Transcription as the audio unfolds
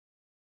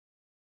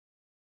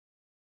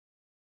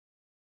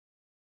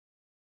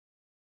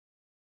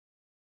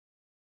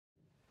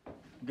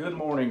Good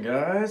morning,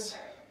 guys.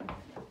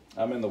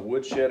 I'm in the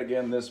woodshed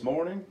again this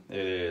morning.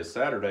 It is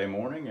Saturday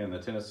morning and the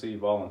Tennessee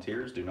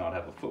Volunteers do not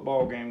have a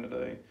football game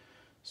today.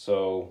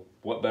 So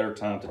what better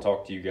time to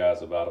talk to you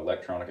guys about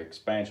electronic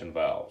expansion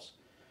valves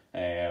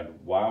and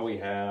why we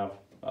have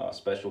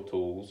special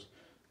tools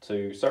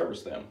to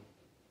service them.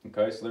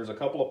 Okay, so there's a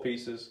couple of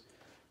pieces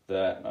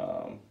that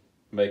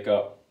make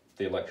up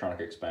the electronic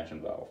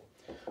expansion valve.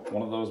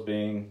 One of those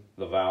being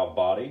the valve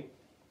body,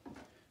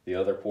 the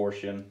other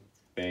portion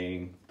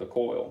being the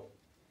coil.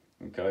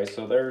 Okay,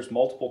 so there's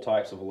multiple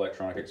types of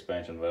electronic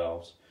expansion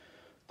valves.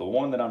 The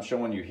one that I'm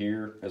showing you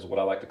here is what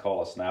I like to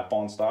call a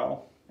snap-on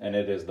style, and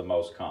it is the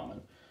most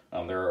common.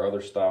 There are other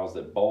styles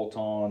that bolt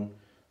on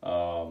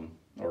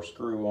or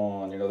screw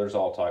on. You know, there's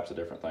all types of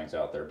different things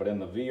out there. But in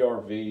the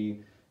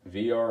VRV,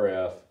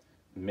 VRF,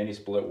 mini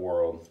split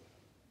world,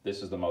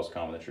 this is the most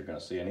common that you're going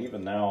to see. And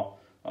even now,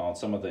 on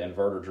some of the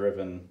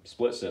inverter-driven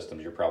split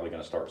systems, you're probably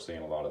going to start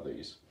seeing a lot of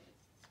these.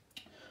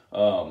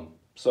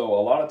 So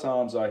a lot of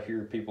times I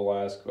hear people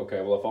ask,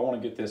 okay, well, if I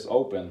want to get this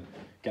open,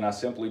 can I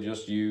simply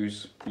just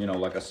use,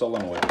 like a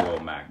solenoid coil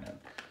magnet?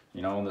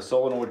 And the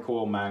solenoid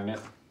coil magnet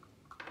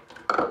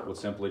would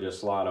simply just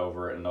slide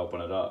over it and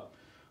open it up.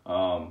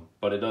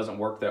 But it doesn't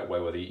work that way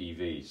with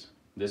EEVs.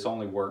 This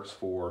only works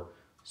for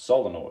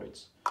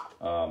solenoids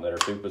that are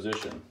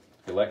two-position.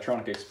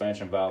 Electronic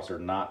expansion valves are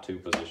not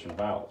two-position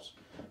valves.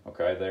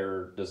 Okay,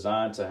 they're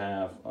designed to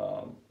have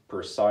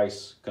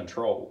precise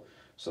control.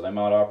 So they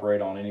might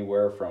operate on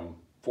anywhere from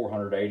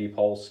 480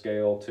 pulse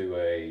scale to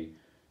a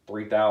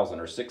 3,000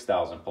 or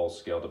 6,000 pulse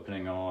scale,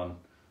 depending on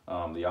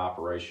the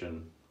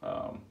operation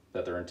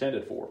that they're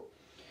intended for.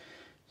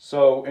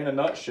 So in a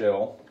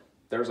nutshell,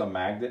 there's a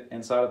magnet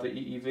inside of the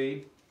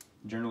EEV.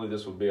 Generally,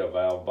 this would be a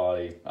valve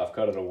body. I've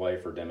cut it away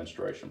for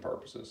demonstration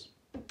purposes.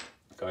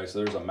 Okay,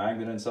 so there's a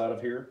magnet inside of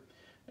here.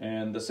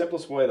 And the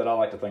simplest way that I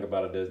like to think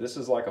about it is this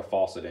is like a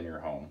faucet in your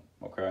home.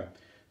 Okay,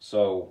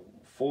 so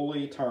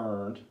fully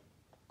turned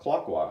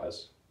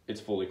clockwise,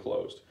 it's fully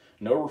closed.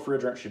 No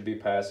refrigerant should be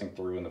passing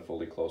through in the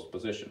fully closed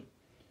position.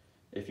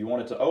 If you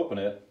wanted to open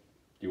it,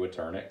 you would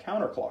turn it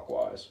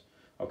counterclockwise.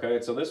 Okay,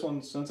 so this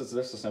one, since it's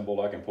this assembled,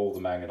 I can pull the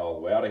magnet all the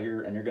way out of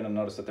here, and you're going to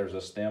notice that there's a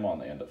stem on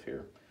the end of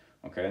here.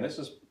 Okay, and this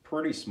is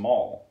pretty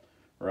small,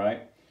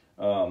 right?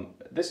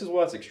 This is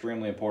why it's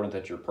extremely important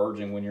that you're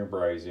purging when you're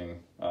brazing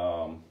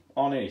on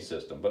any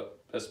system,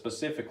 but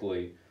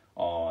specifically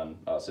on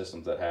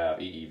systems that have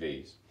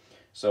EEVs.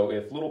 So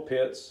if little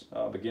pits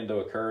begin to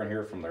occur in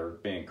here from there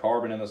being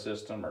carbon in the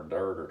system or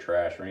dirt or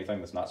trash or anything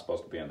that's not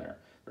supposed to be in there,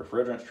 the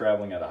refrigerant's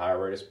traveling at a high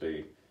rate of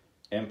speed,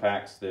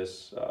 impacts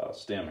this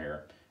stem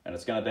here, and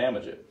it's going to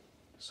damage it.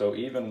 So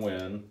even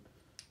when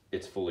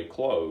it's fully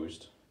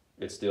closed,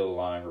 it's still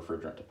allowing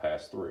refrigerant to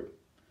pass through.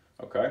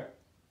 Okay?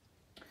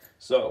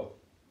 So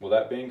with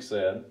that being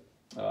said,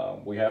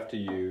 we have to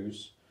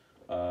use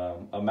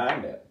a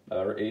magnet,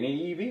 or an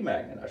EEV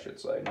magnet, I should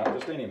say, not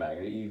just any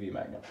magnet, an EEV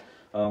magnet.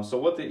 So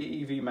what the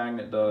EEV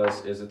magnet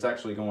does is it's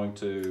actually going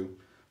to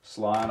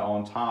slide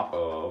on top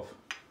of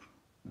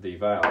the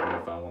valve. I'm going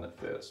to find one that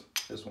fits.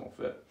 This one will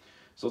fit.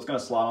 So it's going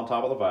to slide on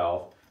top of the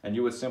valve, and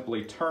you would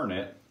simply turn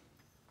it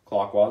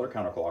clockwise or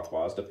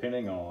counterclockwise,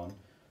 depending on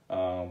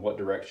what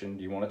direction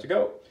you want it to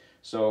go.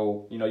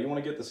 So, you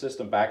want to get the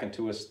system back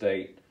into a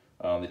state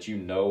that you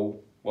know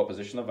what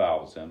position the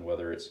valve is in,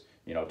 whether it's,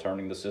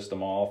 turning the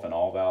system off and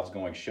all valves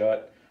going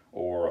shut,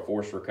 or a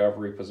forced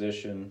recovery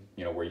position,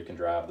 where you can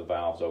drive the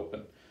valves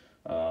open.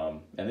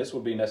 And this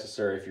would be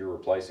necessary if you're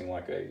replacing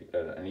like an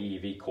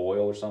EEV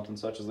coil or something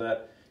such as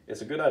that.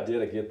 It's a good idea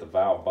to get the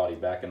valve body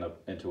back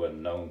into a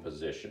known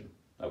position,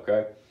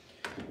 okay?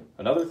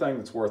 Another thing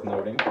that's worth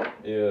noting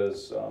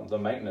is the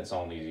maintenance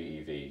on these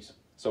EEVs.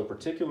 So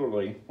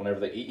particularly whenever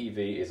the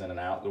EEV is in an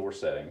outdoor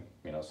setting,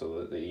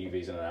 so the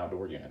EEV is in an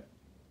outdoor unit,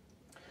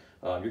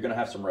 you're gonna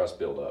have some rust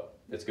buildup.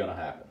 It's gonna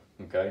happen,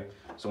 okay?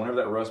 So whenever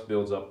that rust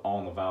builds up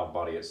on the valve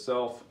body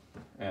itself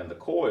and the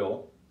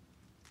coil,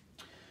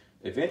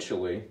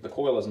 eventually the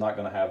coil is not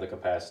gonna have the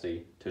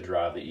capacity to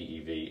drive the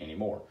EEV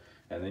anymore.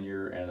 And then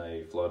you're in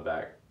a flood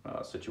back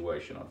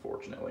situation,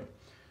 unfortunately.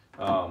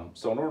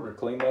 So in order to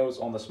clean those,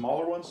 on the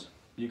smaller ones,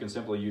 you can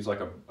simply use like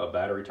a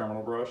battery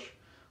terminal brush.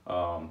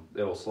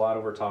 It'll slide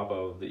over top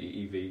of the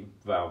EEV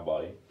valve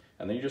body,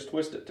 and then you just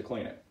twist it to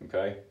clean it,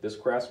 okay? This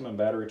Craftsman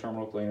battery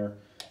terminal cleaner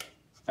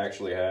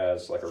actually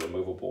has like a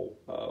removable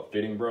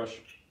fitting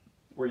brush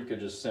where you could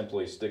just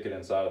simply stick it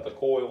inside of the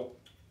coil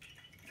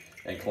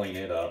and clean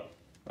it up.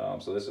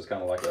 So this is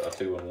kind of like a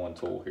two-in-one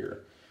tool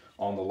here.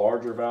 On the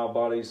larger valve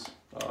bodies,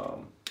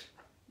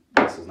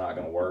 this is not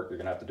going to work. You're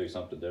going to have to do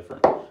something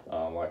different,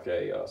 like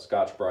a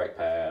Scotch-Brite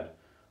pad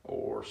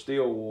or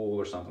steel wool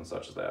or something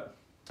such as that.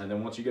 And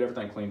then once you get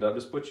everything cleaned up,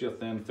 just put you a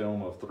thin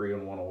film of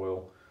 3-in-1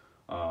 oil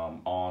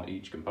on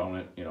each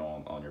component,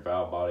 on your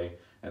valve body,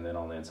 and then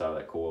on the inside of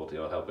that coil to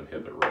help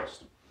inhibit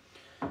rust.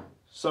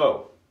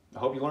 So I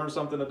hope you learned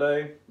something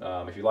today.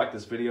 If you like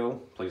this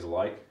video, please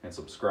like and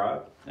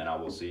subscribe, and I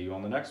will see you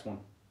on the next one.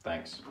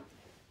 Thanks.